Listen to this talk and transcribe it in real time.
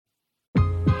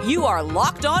You are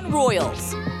Locked On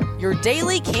Royals, your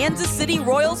daily Kansas City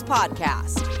Royals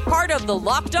podcast. Part of the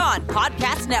Locked On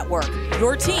Podcast Network,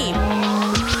 your team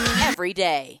every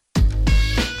day.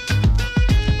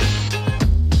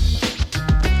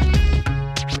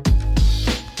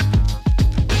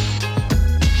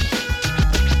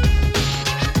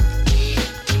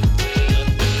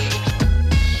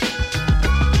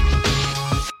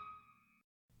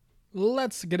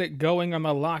 Let's get it going on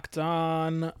the Locked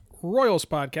On Royals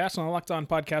podcast on the Locked On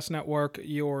Podcast Network,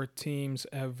 your teams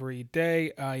every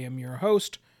day. I am your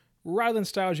host, Rylan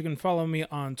Stiles. You can follow me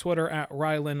on Twitter at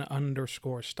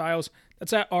Rylan_Stiles.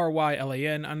 That's at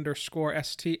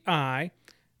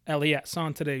RYLAN_STILES.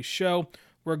 On today's show,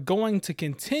 we're going to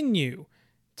continue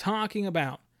talking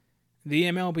about the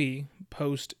MLB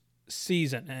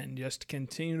postseason and just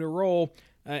continue to roll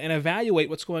and evaluate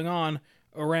what's going on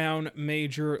around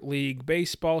Major League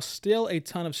Baseball. Still a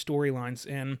ton of storylines,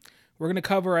 and we're going to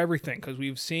cover everything because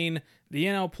we've seen the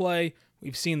NL play,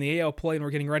 we've seen the AL play, and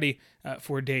we're getting ready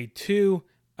for day 2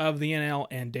 of the NL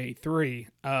and day 3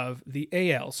 of the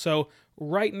AL. So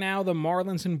right now, the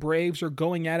Marlins and Braves are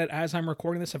going at it as I'm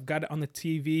recording this. I've got it on the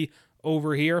TV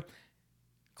over here.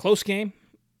 Close game.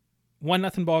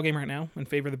 1-0 ball game right now in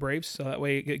favor of the Braves, so that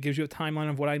way it gives you a timeline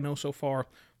of what I know so far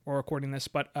while recording this.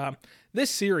 But this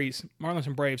series, Marlins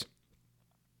and Braves,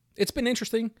 it's been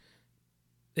interesting.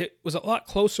 It was a lot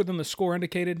closer than the score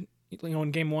indicated,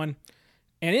 in Game 1.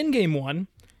 And in Game 1,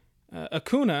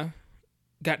 Acuna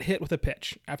got hit with a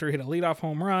pitch after he hit a leadoff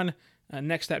home run.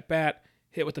 Next at bat,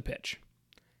 hit with the pitch.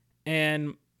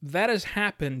 And that has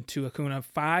happened to Acuna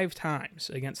 5 times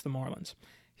against the Marlins.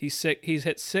 He's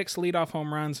hit 6 leadoff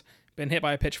home runs, been hit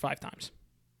by a pitch 5 times.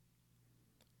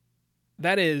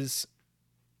 That is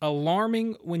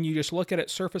alarming when you just look at it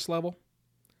surface level.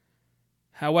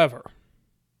 However,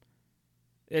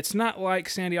 it's not like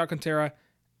Sandy Alcantara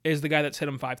is the guy that's hit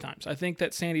him 5 times. I think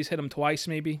that Sandy's hit him twice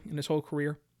maybe in his whole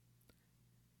career.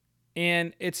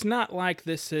 And it's not like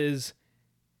this is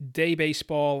day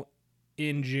baseball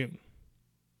in June.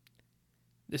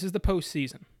 This is the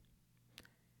postseason.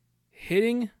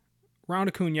 Hitting Ronald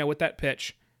Acuna with that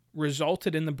pitch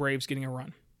resulted in the Braves getting a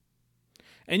run.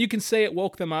 And you can say it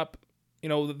woke them up.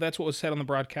 That's what was said on the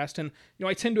broadcast. And,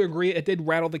 I tend to agree. It did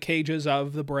rattle the cages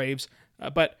of the Braves.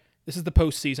 But this is the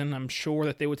postseason. I'm sure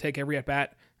that they would take every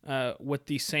at-bat with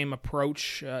the same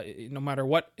approach, no matter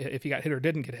what. If he got hit or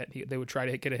didn't get hit, they would try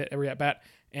to get a hit every at-bat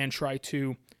and try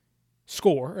to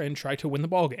score and try to win the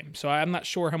ball game. So I'm not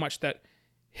sure how much that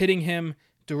hitting him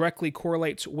directly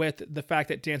correlates with the fact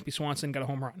that Dansby Swanson got a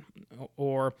home run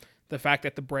or the fact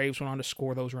that the Braves went on to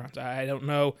score those runs. I don't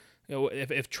know.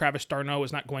 If Travis d'Arnaud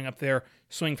is not going up there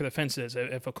swinging for the fences,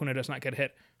 if Acuna does not get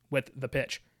hit with the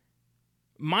pitch.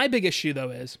 My big issue, though,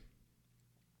 is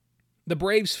the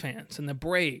Braves fans and the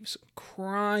Braves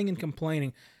crying and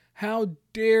complaining, how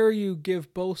dare you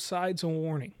give both sides a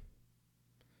warning?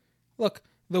 Look,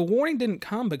 the warning didn't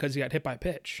come because he got hit by a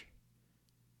pitch.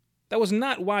 That was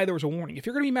not why there was a warning. If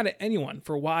you're going to be mad at anyone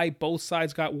for why both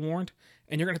sides got warned,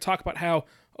 and you're going to talk about how,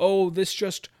 this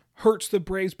just hurts the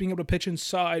Braves being able to pitch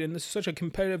inside, and this is such a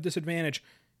competitive disadvantage,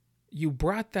 you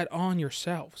brought that on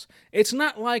yourselves. It's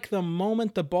not like the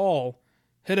moment the ball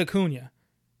hit Acuna,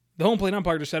 the home plate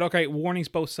umpire just said, okay, warnings,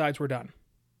 both sides, were done.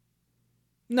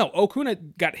 No, Acuna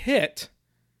got hit,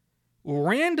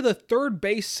 ran to the third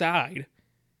base side,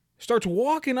 starts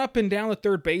walking up and down the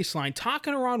third baseline,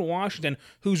 talking around Washington,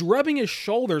 who's rubbing his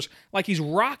shoulders like he's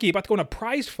Rocky about to go in a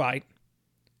prize fight.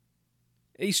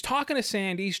 He's talking to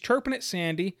Sandy, he's chirping at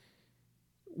Sandy,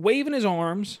 waving his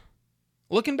arms,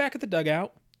 looking back at the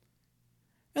dugout.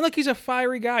 And look, he's a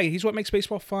fiery guy. He's what makes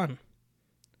baseball fun.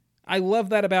 I love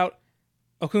that about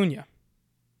Acuna.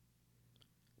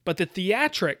 But the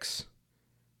theatrics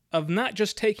of not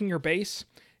just taking your base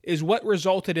is what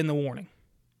resulted in the warning.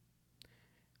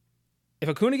 If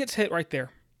Acuna gets hit right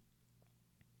there,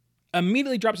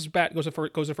 immediately drops his bat, goes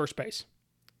to first base.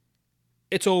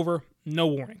 It's over. No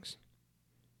warnings.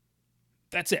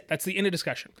 That's it. That's the end of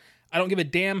discussion. I don't give a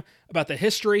damn about the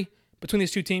history between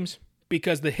these two teams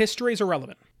because the history is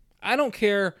irrelevant. I don't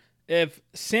care if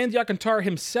Sandy Alcantara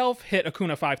himself hit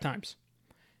Acuna 5 times.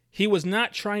 He was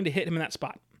not trying to hit him in that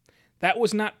spot. That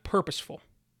was not purposeful.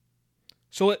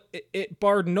 So it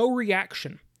barred no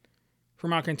reaction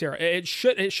from Alcantara. It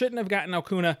shouldn't have gotten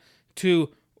Acuna to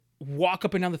walk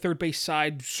up and down the third base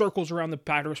side, circles around the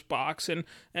batter's box,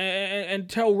 and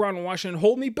tell Ron Washington,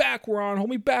 hold me back,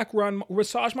 Ron,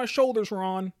 massage my shoulders,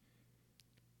 Ron.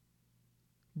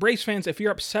 Braves fans, if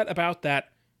you're upset about that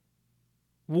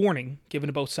warning given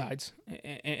to both sides,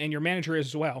 and your manager is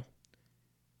as well,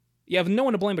 you have no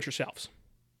one to blame but yourselves.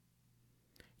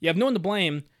 You have no one to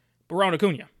blame but Ronald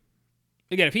Acuna.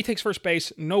 Again, if he takes first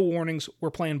base, no warnings,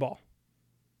 we're playing ball.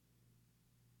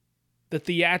 The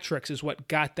theatrics is what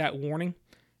got that warning,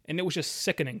 and it was just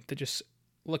sickening to just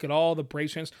look at all the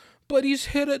Braves fans. But he's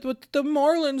hit it with the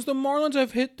Marlins. The Marlins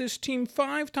have hit this team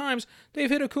 5 times. They've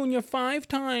hit Acuna 5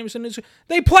 times, and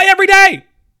they play every day.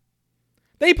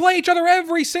 They play each other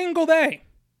every single day.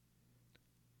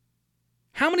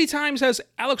 How many times has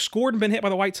Alex Gordon been hit by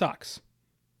the White Sox?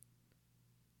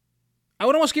 I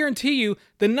would almost guarantee you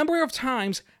the number of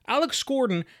times Alex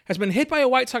Gordon has been hit by a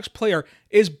White Sox player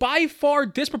is by far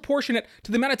disproportionate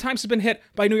to the amount of times he's been hit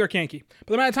by a New York Yankee, but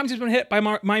the amount of times he's been hit by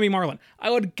Miami Marlin.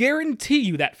 I would guarantee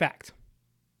you that fact.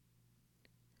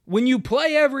 When you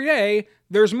play every day,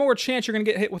 there's more chance you're going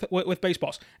to get hit with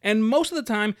baseballs. And most of the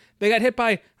time, they got hit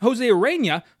by Jose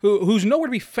Urena, who's nowhere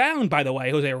to be found, by the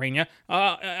way, Jose Urena,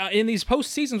 in these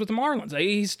postseasons with the Marlins.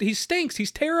 He stinks.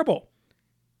 He's terrible.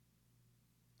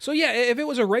 So yeah, if it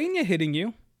was Urena hitting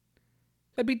you,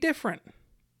 that'd be different.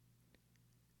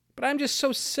 But I'm just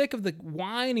so sick of the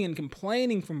whining and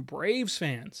complaining from Braves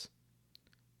fans.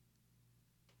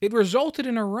 It resulted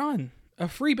in a run, a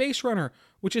free base runner,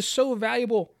 which is so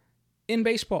valuable in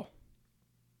baseball.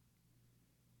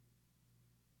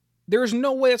 There's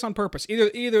no way it's on purpose.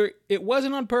 Either it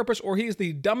wasn't on purpose or he's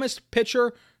the dumbest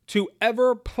pitcher to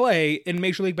ever play in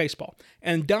Major League Baseball.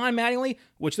 And Don Mattingly,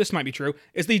 which this might be true,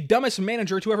 is the dumbest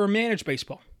manager to ever manage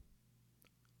baseball.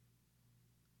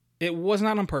 It was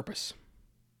not on purpose.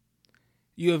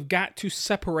 You have got to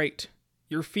separate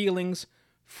your feelings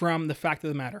from the fact of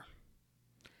the matter.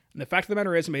 And the fact of the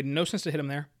matter is, it made no sense to hit him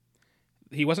there.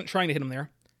 He wasn't trying to hit him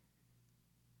there.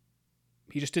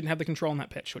 He just didn't have the control on that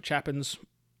pitch, which happens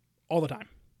all the time.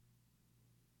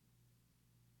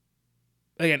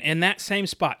 Again, in that same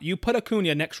spot, you put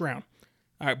Acuna next round.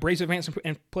 All right, Braves advance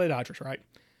and play the Dodgers, right?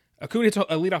 Acuna hits a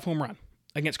leadoff home run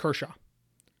against Kershaw.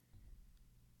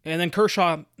 And then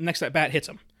Kershaw, next at bat, hits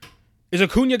him. Is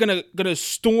Acuna gonna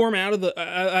storm out of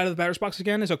the batter's box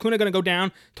again? Is Acuna gonna go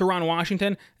down to Ron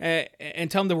Washington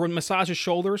and tell him to massage his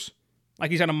shoulders?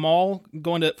 Like he's at a mall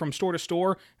going from store to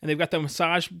store, and they've got the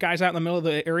massage guys out in the middle of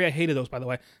the area. I hated those, by the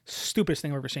way. Stupidest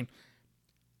thing I've ever seen.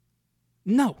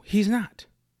 No, he's not.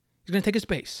 He's going to take his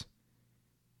base.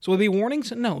 So will there be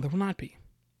warnings? No, there will not be.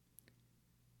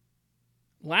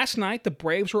 Last night, the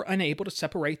Braves were unable to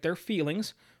separate their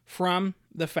feelings from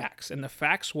the facts. And the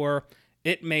facts were,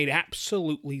 it made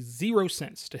absolutely zero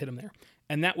sense to hit him there.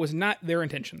 And that was not their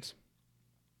intentions.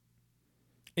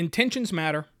 Intentions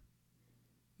matter.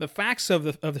 The facts of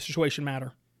the situation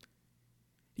matter.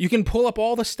 You can pull up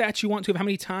all the stats you want to of how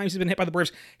many times he's been hit by the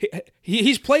Braves.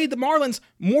 He's played the Marlins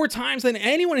more times than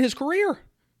anyone in his career.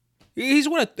 He's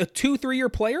what, a 2-3 year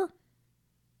player?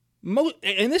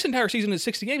 And this entire season is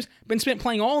 60 games, been spent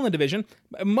playing all in the division.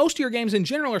 Most of your games in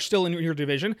general are still in your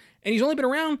division, and he's only been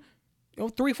around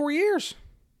 3-4 years.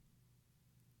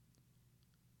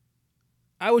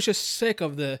 I was just sick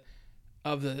of the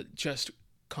just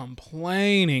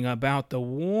complaining about the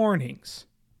warnings.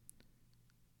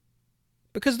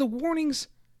 Because the warnings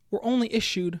were only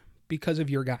issued because of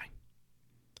your guy,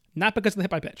 not because of the hit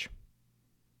by pitch.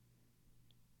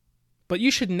 But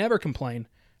you should never complain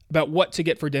about what to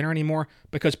get for dinner anymore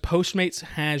because Postmates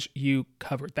has you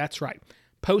covered. That's right.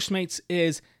 Postmates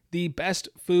is the best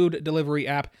food delivery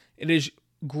app. It is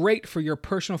great for your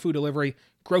personal food delivery,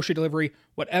 grocery delivery,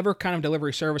 whatever kind of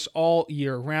delivery service all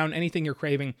year round. Anything you're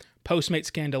craving,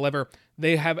 Postmates can deliver.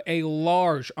 They have a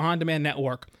large on-demand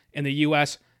network in the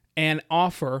U.S. and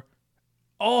offer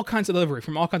all kinds of delivery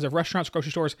from all kinds of restaurants,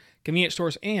 grocery stores, convenience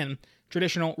stores, and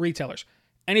traditional retailers.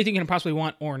 Anything you can possibly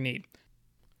want or need.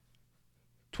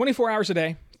 24 hours a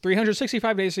day,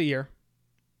 365 days a year,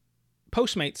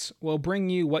 Postmates will bring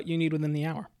you what you need within the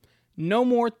hour. No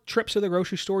more trips to the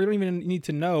grocery store. You don't even need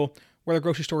to know where the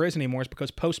grocery store is anymore. It's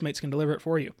because Postmates can deliver it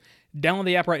for you. Download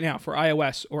the app right now for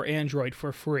iOS or Android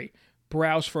for free.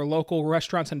 Browse for local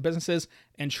restaurants and businesses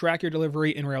and track your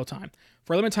delivery in real time.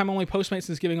 For a limited time only, Postmates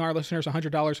is giving our listeners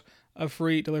 $100 of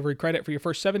free delivery credit for your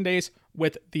first 7 days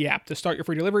with the app. To start your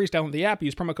free deliveries, download the app.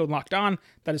 Use promo code LOCKEDON.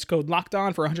 That is code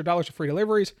LOCKEDON for $100 of free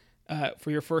deliveries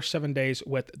for your first 7 days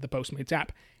with the Postmates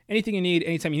app. Anything you need,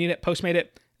 anytime you need it, Postmate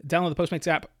it. Download the Postmates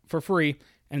app for free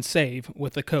and save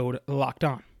with the code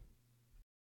LOCKEDON.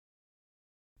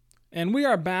 And we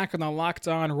are back on the Locked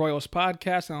On Royals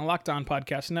podcast and the Locked On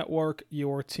Podcast Network,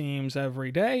 your teams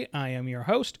every day. I am your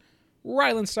host,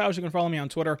 Rylan Stiles. You can follow me on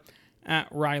Twitter at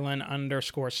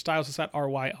Rylan_Stiles. It's at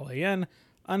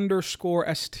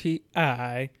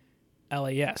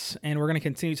RYLAN_STILAS. And we're going to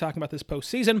continue talking about this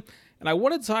postseason. And I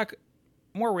wanted to talk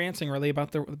more ranting really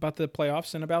about the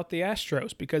playoffs and about the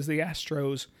Astros, because the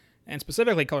Astros and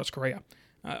specifically Carlos Correa,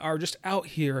 are just out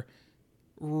here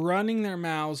running their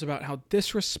mouths about how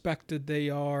disrespected they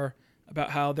are,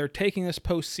 about how they're taking this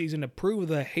postseason to prove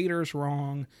the haters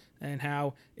wrong, and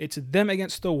how it's them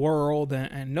against the world,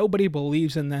 and nobody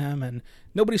believes in them, and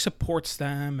nobody supports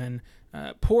them, and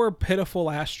poor, pitiful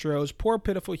Astros, poor,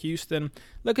 pitiful Houston.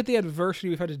 Look at the adversity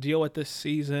we've had to deal with this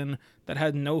season that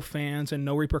had no fans and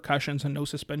no repercussions and no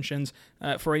suspensions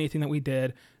for anything that we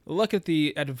did. Look at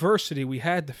the adversity we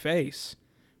had to face.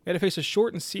 We had to face a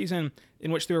shortened season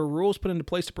in which there were rules put into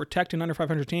place to protect an under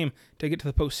 500 team to get to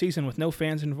the postseason with no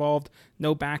fans involved,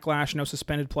 no backlash, no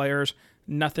suspended players,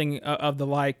 nothing of the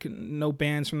like, no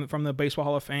bans from the Baseball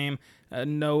Hall of Fame,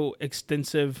 no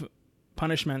extensive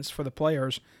punishments for the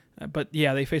players. But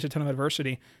yeah, they face a ton of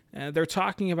adversity. They're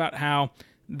talking about how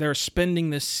they're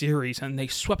spending this series and they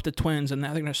swept the Twins and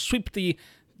now they're going to sweep the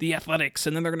Athletics,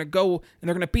 and then they're going to go and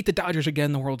they're going to beat the Dodgers again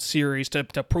in the World Series to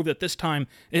prove that this time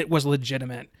it was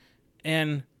legitimate.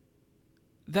 And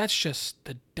that's just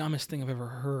the dumbest thing I've ever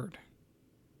heard.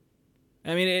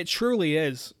 I mean, it truly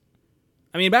is.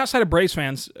 I mean, outside of Braves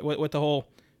fans, with the whole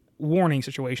warning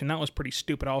situation, that was pretty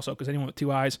stupid also, because anyone with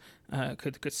two eyes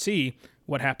could see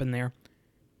what happened there.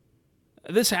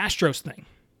 This Astros thing,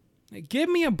 give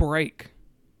me a break.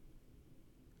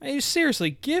 Hey,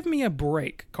 seriously, give me a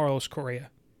break, Carlos Correa,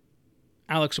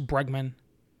 Alex Bregman,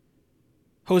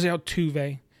 Jose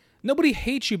Altuve. Nobody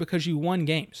hates you because you won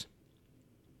games.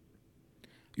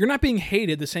 You're not being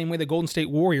hated the same way the Golden State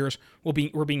Warriors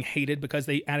were being hated because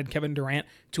they added Kevin Durant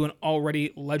to an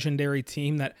already legendary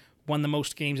team that won the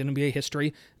most games in NBA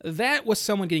history. That was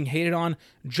someone getting hated on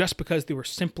just because they were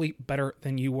simply better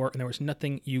than you were and there was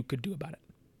nothing you could do about it.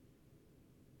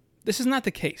 This is not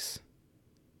the case.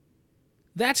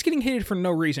 That's getting hated for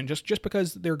no reason, just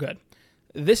because they're good.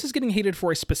 This is getting hated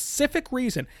for a specific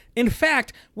reason. In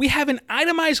fact, we have an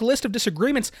itemized list of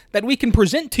disagreements that we can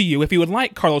present to you if you would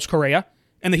like, Carlos Correa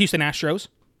and the Houston Astros.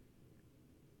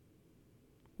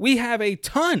 We have a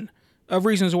ton of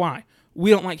reasons why we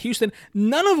don't like Houston,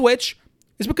 none of which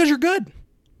is because you're good.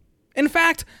 In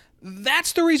fact,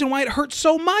 that's the reason why it hurts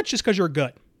so much, is because you're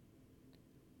good.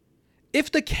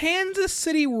 If the Kansas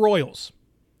City Royals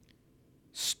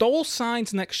stole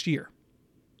signs next year,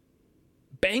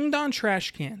 banged on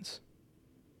trash cans,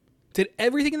 did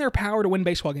everything in their power to win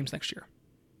baseball games next year,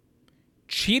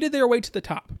 cheated their way to the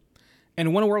top,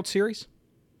 and won a World Series,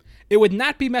 it would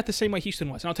not be met the same way Houston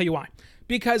was. And I'll tell you why.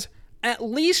 Because at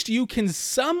least you can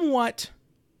somewhat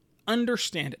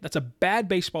understand it. That's a bad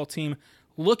baseball team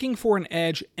looking for an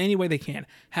edge any way they can.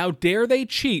 How dare they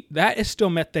cheat? That is still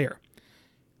met there.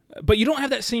 But you don't have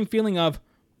that same feeling of,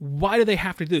 why do they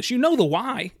have to do this? You know the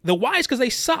why. The why is because they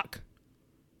suck.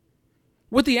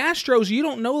 With the Astros, you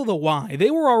don't know the why.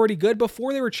 They were already good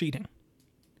before they were cheating.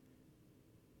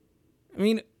 I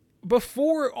mean,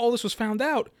 before all this was found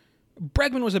out,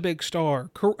 Bregman was a big star.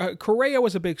 Correa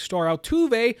was a big star.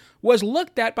 Altuve was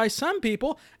looked at by some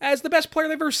people as the best player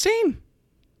they've ever seen.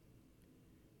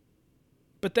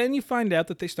 But then you find out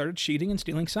that they started cheating and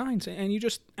stealing signs, and you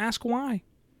just ask why.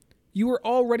 You were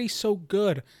already so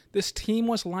good. This team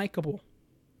was likable.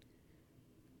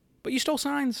 But you stole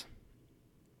signs.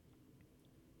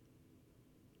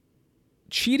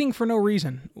 Cheating for no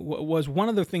reason was one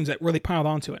of the things that really piled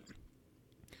onto it.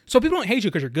 So people don't hate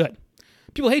you because you're good.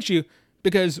 People hate you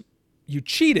because you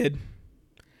cheated,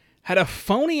 had a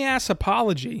phony-ass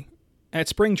apology at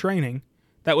spring training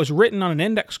that was written on an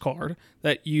index card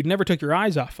that you never took your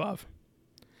eyes off of.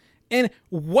 And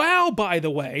while, by the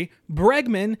way,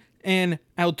 Bregman and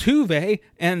Altuve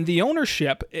and the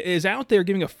ownership is out there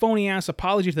giving a phony-ass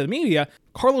apology to the media,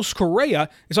 Carlos Correa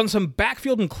is on some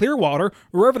backfield in Clearwater,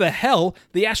 wherever the hell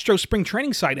the Astros spring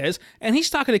training site is, and he's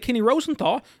talking to Kenny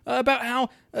Rosenthal about how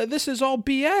this is all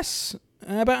BS,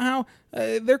 about how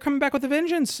they're coming back with a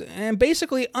vengeance, and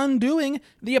basically undoing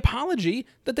the apology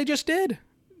that they just did,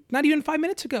 not even 5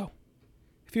 minutes ago.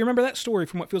 If you remember that story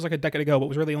from what feels like a decade ago, but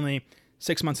was really only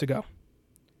 6 months ago.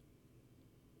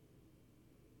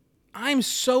 I'm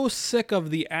so sick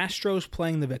of the Astros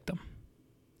playing the victim.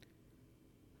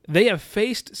 They have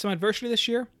faced some adversity this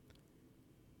year.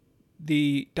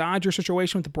 The Dodger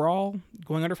situation with the brawl,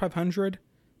 going under 500,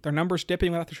 their numbers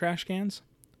dipping without the trash cans.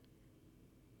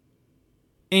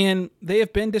 And they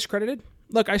have been discredited.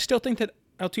 Look, I still think that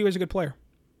Altuve is a good player.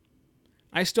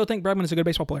 I still think Bregman is a good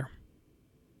baseball player.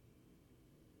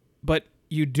 But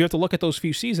you do have to look at those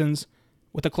few seasons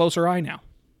with a closer eye now.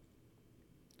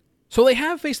 So they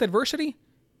have faced adversity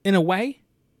in a way.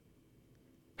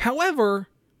 However,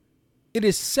 it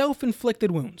is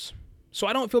self-inflicted wounds. So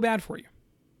I don't feel bad for you.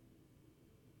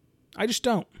 I just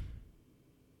don't.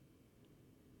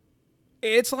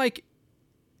 It's like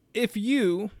if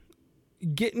you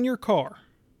get in your car,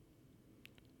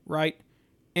 right,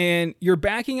 and you're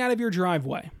backing out of your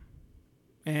driveway,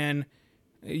 and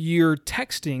you're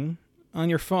texting on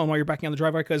your phone while you're backing out of the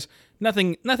driveway because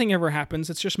nothing ever happens.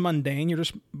 It's just mundane. You're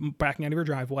just backing out of your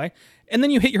driveway. And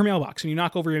then you hit your mailbox and you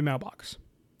knock over your mailbox.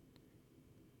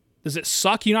 Does it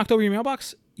suck you knocked over your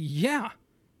mailbox? Yeah.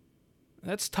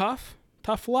 That's tough.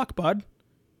 Tough luck, bud.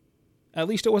 At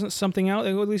least it wasn't something else.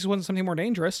 At least it wasn't something more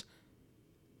dangerous.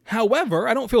 However,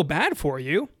 I don't feel bad for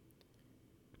you.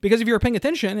 Because if you were paying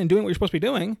attention and doing what you're supposed to be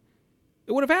doing,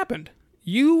 it would have happened.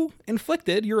 You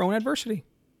inflicted your own adversity.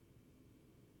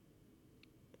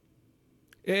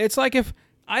 It's like if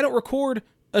I don't record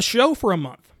a show for a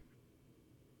month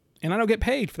and I don't get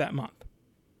paid for that month.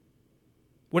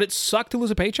 Would it suck to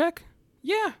lose a paycheck?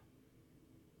 Yeah.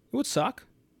 It would suck.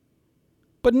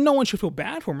 But no one should feel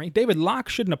bad for me. David Locke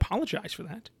shouldn't apologize for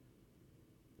that.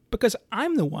 Because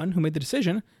I'm the one who made the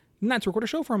decision not to record a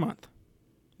show for a month.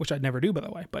 Which I'd never do, by the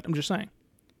way, but I'm just saying.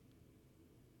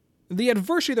 The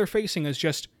adversity they're facing is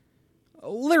just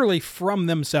literally from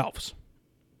themselves.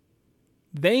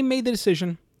 They made the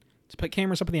decision to put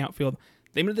cameras up in the outfield.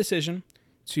 They made the decision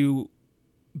to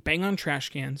bang on trash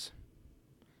cans.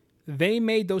 They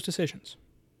made those decisions.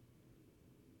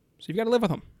 So you've got to live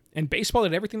with them. And baseball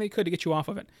did everything they could to get you off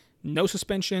of it. No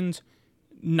suspensions,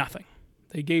 nothing.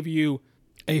 They gave you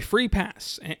a free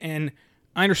pass. And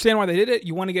I understand why they did it.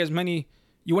 You want to get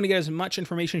as much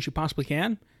information as you possibly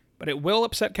can, but it will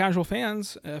upset casual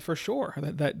fans for sure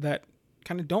that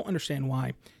kind of don't understand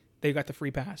why they got the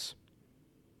free pass.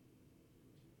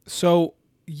 So,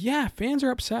 yeah, fans are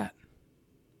upset.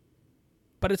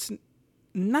 But it's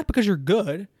not because you're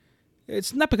good.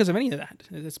 It's not because of any of that.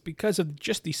 It's because of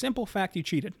just the simple fact you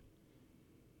cheated,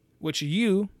 which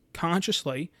you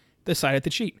consciously decided to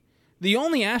cheat. The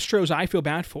only Astros I feel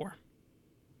bad for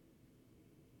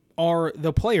are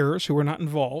the players who were not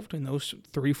involved in those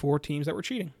 3-4 teams that were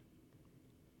cheating.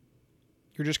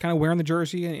 You're just kind of wearing the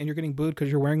jersey and you're getting booed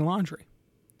because you're wearing laundry.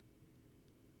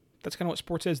 That's kind of what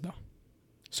sports is, though.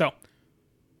 So,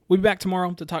 we'll be back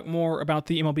tomorrow to talk more about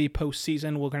the MLB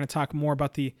postseason. We're going to talk more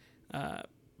about the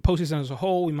postseason as a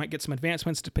whole. We might get some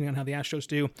advancements depending on how the Astros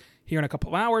do here in a couple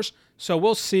of hours. So,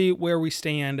 we'll see where we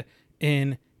stand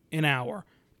in an hour.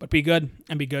 But be good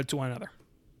and be good to one another.